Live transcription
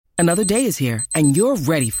Another day is here, and you're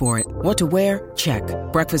ready for it. What to wear? Check.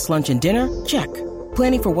 Breakfast, lunch, and dinner? Check.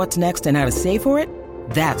 Planning for what's next and how to save for it?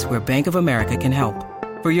 That's where Bank of America can help.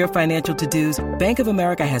 For your financial to-dos, Bank of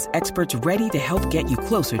America has experts ready to help get you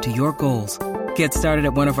closer to your goals. Get started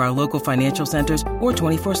at one of our local financial centers or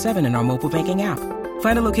 24/7 in our mobile banking app.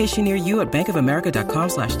 Find a location near you at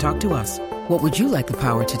bankofamerica.com/talktous. What would you like the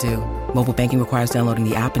power to do? Mobile banking requires downloading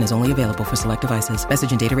the app and is only available for select devices.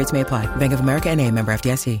 Message and data rates may apply. Bank of America N.A., member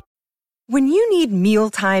FDIC. When you need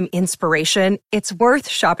mealtime inspiration, it's worth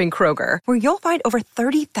shopping Kroger, where you'll find over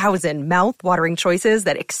 30,000 mouth-watering choices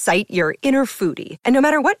that excite your inner foodie. And no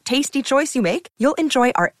matter what tasty choice you make, you'll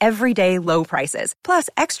enjoy our everyday low prices, plus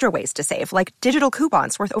extra ways to save, like digital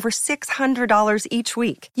coupons worth over $600 each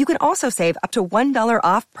week. You can also save up to $1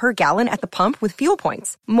 off per gallon at the pump with fuel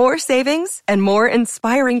points. More savings and more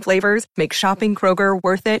inspiring flavors make shopping Kroger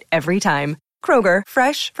worth it every time. Kroger,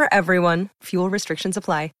 fresh for everyone. Fuel restrictions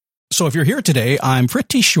apply. So if you're here today, I'm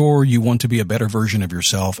pretty sure you want to be a better version of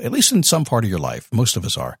yourself, at least in some part of your life. Most of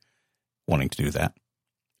us are wanting to do that.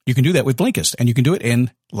 You can do that with Blinkist, and you can do it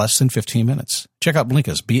in less than 15 minutes. Check out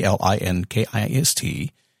Blinkist,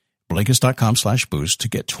 Blinkist, Blinkist.com/boost to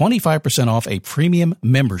get 25% off a premium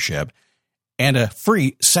membership and a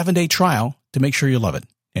free 7-day trial to make sure you love it.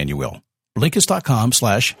 And you will.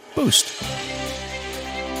 Blinkist.com/boost.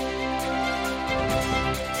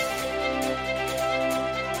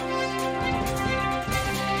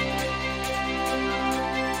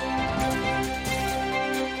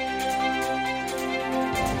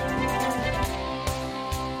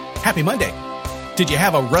 Happy Monday. Did you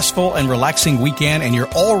have a restful and relaxing weekend and you're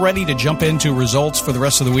all ready to jump into results for the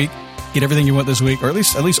rest of the week? Get everything you want this week, or at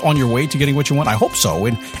least on your way to getting what you want? I hope so.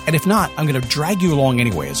 And if not, I'm going to drag you along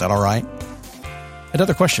anyway. Is that all right?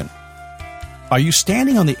 Another question. Are you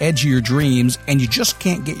standing on the edge of your dreams and you just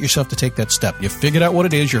can't get yourself to take that step? You figured out what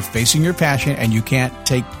it is, you're facing your passion, and you can't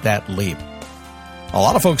take that leap. A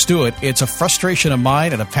lot of folks do it. It's a frustration of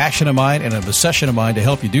mine and a passion of mine and an obsession of mine to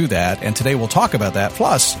help you do that. And today we'll talk about that.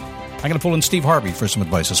 Plus, I'm going to pull in Steve Harvey for some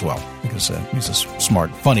advice as well, because he's a smart,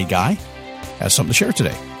 funny guy, has something to share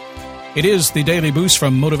today. It is the Daily Boost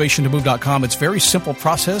from MotivationToMove.com. It's a very simple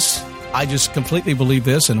process. I just completely believe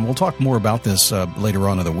this, and we'll talk more about this later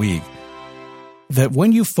on in the week, that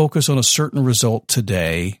when you focus on a certain result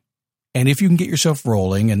today, and if you can get yourself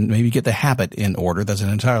rolling and maybe get the habit in order, that's an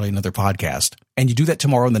entirely another podcast, and you do that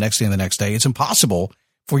tomorrow and the next day and the next day, it's impossible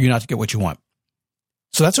for you not to get what you want.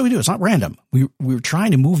 So that's what we do. It's not random. We're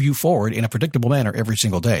trying to move you forward in a predictable manner every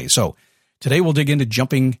single day. So today we'll dig into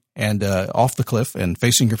jumping and off the cliff and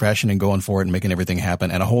facing your passion and going for it and making everything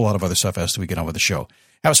happen, and a whole lot of other stuff as we get on with the show.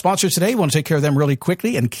 Have a sponsor today. We want to take care of them really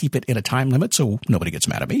quickly and keep it in a time limit so nobody gets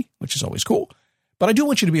mad at me, which is always cool. But I do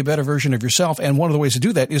want you to be a better version of yourself, and one of the ways to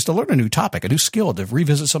do that is to learn a new topic, a new skill, to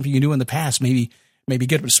revisit something you knew in the past, maybe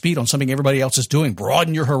get up to speed on something everybody else is doing.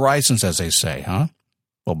 Broaden your horizons, as they say, huh?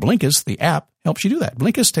 Well, Blinkist, the app, helps you do that.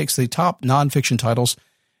 Blinkist takes the top nonfiction titles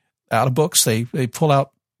out of books. They pull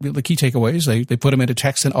out the key takeaways. They put them into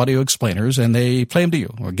text and audio explainers, and they play them to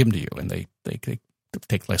you or give them to you, and they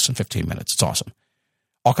take less than 15 minutes. It's awesome.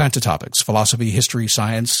 All kinds of topics: philosophy, history,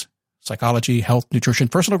 science, psychology, health, nutrition,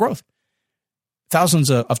 personal growth.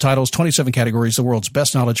 Thousands of titles, 27 categories, the world's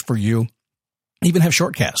best knowledge for you. Even have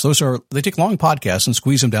shortcasts. They take long podcasts and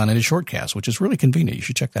squeeze them down into shortcasts, which is really convenient. You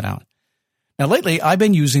should check that out. Now, lately, I've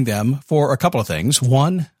been using them for a couple of things.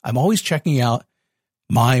 One, I'm always checking out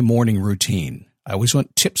my morning routine. I always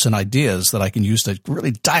want tips and ideas that I can use to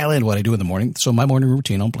really dial in what I do in the morning. So my morning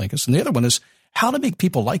routine on Blinkist. And the other one is how to make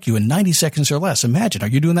people like you in 90 seconds or less. Imagine, are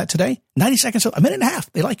you doing that today? 90 seconds, a minute and a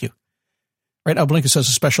half, they like you. Right now, Blinkist has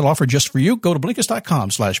a special offer just for you. Go to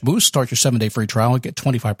Blinkist.com/boost, start your 7-day free trial, and get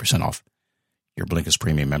 25% off your Blinkist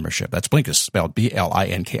premium membership. That's Blinkist, spelled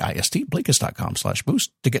Blinkist,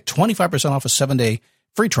 Blinkist.com/boost. To get 25% off a 7-day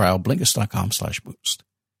free trial, Blinkist.com/boost.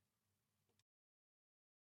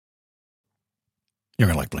 You're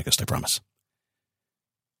going to like Blinkist, I promise.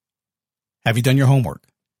 Have you done your homework?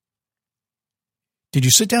 Did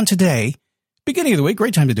you sit down today? Beginning of the week,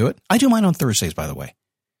 great time to do it. I do mine on Thursdays, by the way.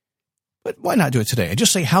 But why not do it today? I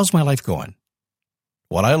just say, how's my life going?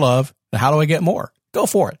 What I love, and how do I get more? Go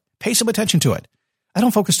for it. Pay some attention to it. I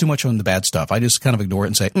don't focus too much on the bad stuff. I just kind of ignore it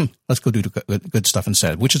and say, let's go do good stuff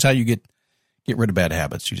instead, which is how you get rid of bad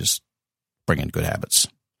habits. You just bring in good habits.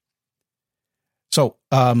 So,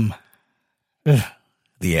 the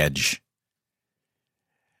edge.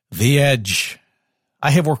 The edge.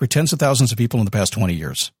 I have worked with tens of thousands of people in the past 20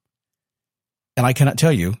 years. And I cannot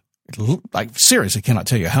tell you, I seriously cannot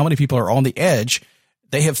tell you how many people are on the edge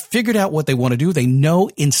They have figured out what they want to do. They know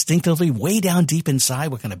instinctively, way down deep inside,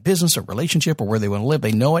 what kind of business or relationship or where they want to live.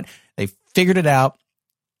 They know it. They've figured it out,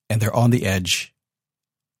 and they're on the edge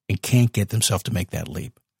and can't get themselves to make that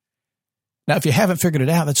leap. Now, if you haven't figured it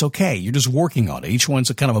out, that's okay. You're just working on it. Each one's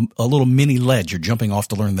a kind of a little mini ledge. You're jumping off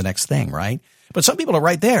to learn the next thing, right? But some people are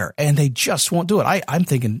right there, and they just won't do it. I'm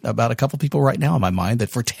thinking about a couple people right now in my mind that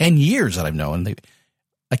for 10 years that I've known,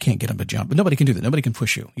 I can't get them to jump. But nobody can do that. Nobody can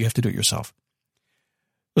push you. You have to do it yourself.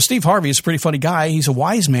 Well, Steve Harvey is a pretty funny guy. He's a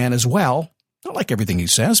wise man as well. I don't like everything he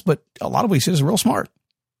says, but a lot of what he says is real smart.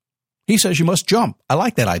 He says you must jump. I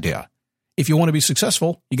like that idea. If you want to be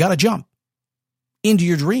successful, you got to jump into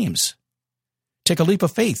your dreams. Take a leap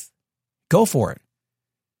of faith. Go for it.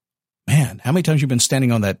 Man, how many times have you been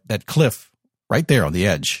standing on that cliff right there on the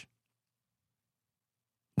edge,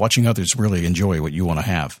 watching others really enjoy what you want to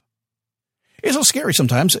have? It's a little scary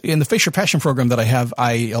sometimes. In the Face Your Passion program that I have,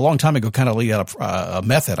 a long time ago kind of laid out a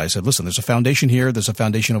method. I said, listen, there's a foundation here, there's a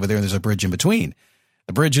foundation over there, and there's a bridge in between.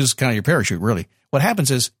 The bridge is kind of your parachute, really. What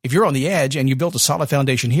happens is, if you're on the edge and you built a solid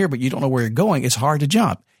foundation here, but you don't know where you're going, it's hard to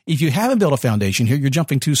jump. If you haven't built a foundation here, you're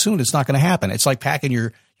jumping too soon. It's not going to happen. It's like packing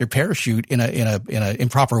your parachute in a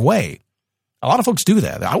improper way. A lot of folks do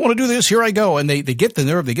that. I want to do this. Here I go. And they get the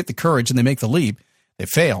nerve, they get the courage, and they make the leap. They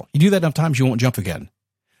fail. You do that enough times, you won't jump again.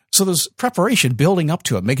 So there's preparation building up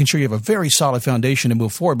to it, making sure you have a very solid foundation to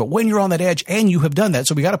move forward. But when you're on that edge and you have done that,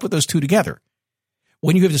 so we got to put those two together.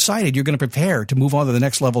 When you have decided you're going to prepare to move on to the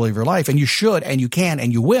next level of your life, and you should, and you can,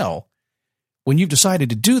 and you will, when you've decided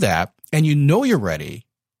to do that and you know you're ready,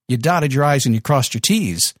 you dotted your I's and you crossed your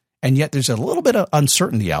T's, and yet there's a little bit of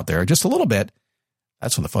uncertainty out there, just a little bit,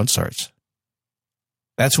 that's when the fun starts.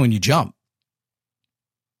 That's when you jump.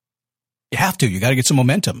 You have to. You got to get some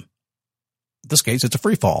momentum. In this case, it's a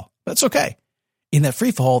free fall. That's okay. In that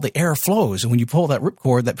free fall, the air flows, and when you pull that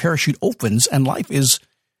ripcord, that parachute opens, and life is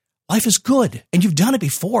good. And you've done it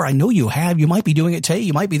before. I know you have. You might be doing it today.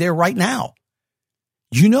 You might be there right now.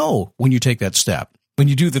 You know when you take that step, when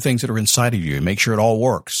you do the things that are inside of you and make sure it all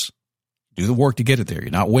works. Do the work to get it there.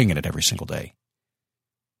 You're not winging it every single day.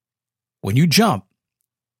 When you jump,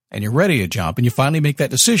 and you're ready to jump, and you finally make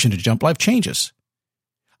that decision to jump, life changes.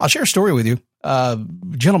 I'll share a story with you. A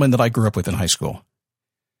gentleman that I grew up with in high school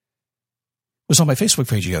was on my Facebook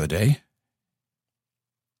page the other day.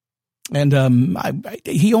 And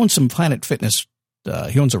he owns some Planet Fitness.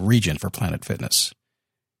 He owns a region for Planet Fitness.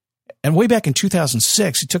 And way back in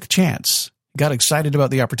 2006, he took a chance. He got excited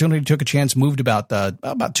about the opportunity, took a chance, moved about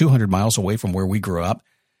 200 miles away from where we grew up,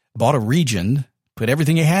 bought a region, put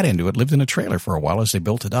everything he had into it, lived in a trailer for a while as they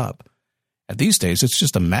built it up. And these days, it's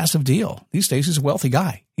just a massive deal. These days, he's a wealthy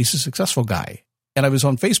guy. He's a successful guy. And I was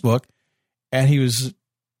on Facebook, and he was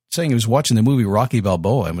saying he was watching the movie Rocky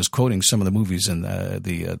Balboa and was quoting some of the movies and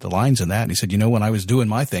the lines in that. And he said, when I was doing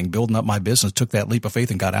my thing, building up my business, took that leap of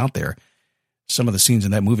faith and got out there, some of the scenes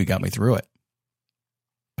in that movie got me through it.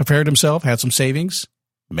 Prepared himself, had some savings,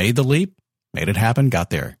 made the leap, made it happen, got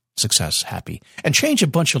there. Success, happy. And changed a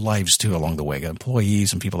bunch of lives, too, along the way. Got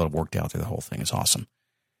employees and people that have worked out through the whole thing. It's awesome.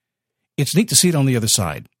 It's neat to see it on the other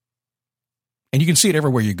side. And you can see it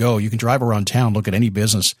everywhere you go. You can drive around town, look at any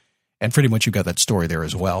business, and pretty much you've got that story there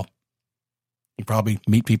as well. You probably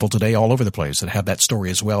meet people today all over the place that have that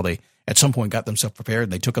story as well. They, at some point, got themselves prepared,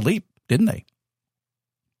 and they took a leap, didn't they?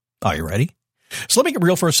 Are you ready? So let me get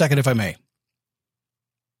real for a second, if I may.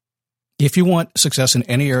 If you want success in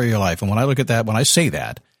any area of your life, and when I look at that, when I say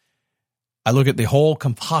that, I look at the whole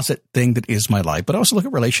composite thing that is my life, but I also look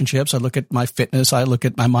at relationships. I look at my fitness. I look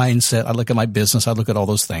at my mindset. I look at my business. I look at all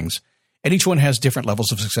those things. And each one has different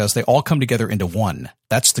levels of success. They all come together into one.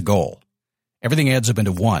 That's the goal. Everything adds up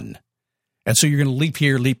into one. And so you're going to leap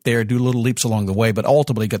here, leap there, do little leaps along the way, but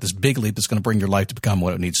ultimately you got this big leap that's going to bring your life to become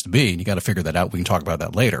what it needs to be. And you got to figure that out. We can talk about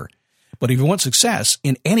that later. But if you want success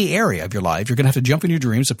in any area of your life, you're going to have to jump in your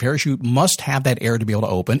dreams. The parachute must have that air to be able to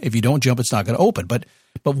open. If you don't jump, it's not going to open. But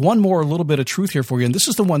one more little bit of truth here for you, and this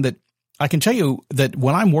is the one that I can tell you that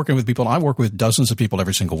when I'm working with people, I work with dozens of people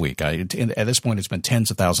every single week. At this point, it's been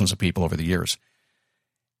tens of thousands of people over the years.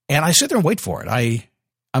 And I sit there and wait for it.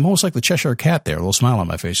 I'm almost like the Cheshire Cat there, a little smile on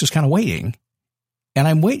my face, just kind of waiting. And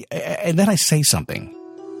and then I say something.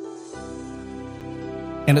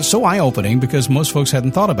 And it's so eye-opening because most folks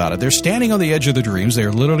hadn't thought about it. They're standing on the edge of their dreams.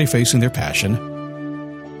 They're literally facing their passion.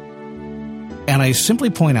 And I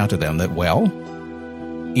simply point out to them that, well,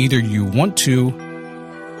 either you want to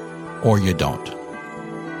or you don't.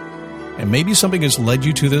 And maybe something has led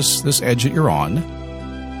you to this edge that you're on.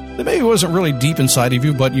 That maybe wasn't really deep inside of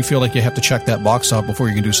you, but you feel like you have to check that box off before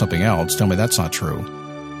you can do something else. Tell me that's not true.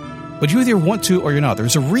 But you either want to or you're not.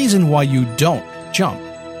 There's a reason why you don't jump.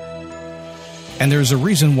 And there's a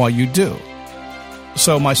reason why you do.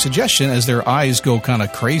 So my suggestion, as their eyes go kind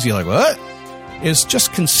of crazy, like, what? Is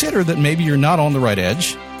just consider that maybe you're not on the right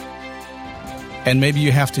edge. And maybe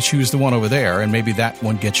you have to choose the one over there, and maybe that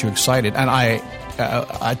one gets you excited. And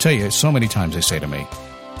I tell you, so many times they say to me,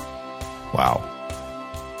 wow.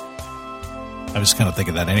 I was kind of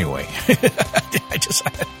thinking that anyway. I just,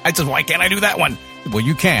 why can't I do that one? Well,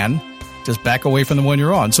 you can. Just back away from the one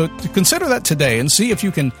you're on. So consider that today and see if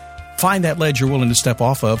you can find that ledge you're willing to step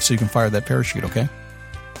off of so you can fire that parachute, okay?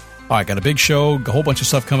 All right, got a big show, a whole bunch of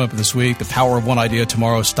stuff coming up this week. The power of one idea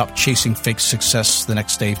tomorrow. Stop chasing fake success the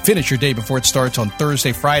next day. Finish your day before it starts on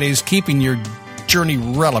Thursday, Fridays, keeping your journey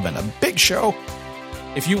relevant. A big show.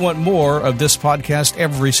 If you want more of this podcast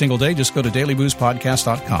every single day, just go to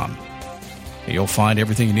dailyboostpodcast.com. You'll find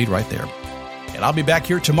everything you need right there. And I'll be back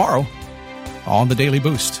here tomorrow on the Daily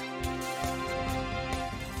Boost.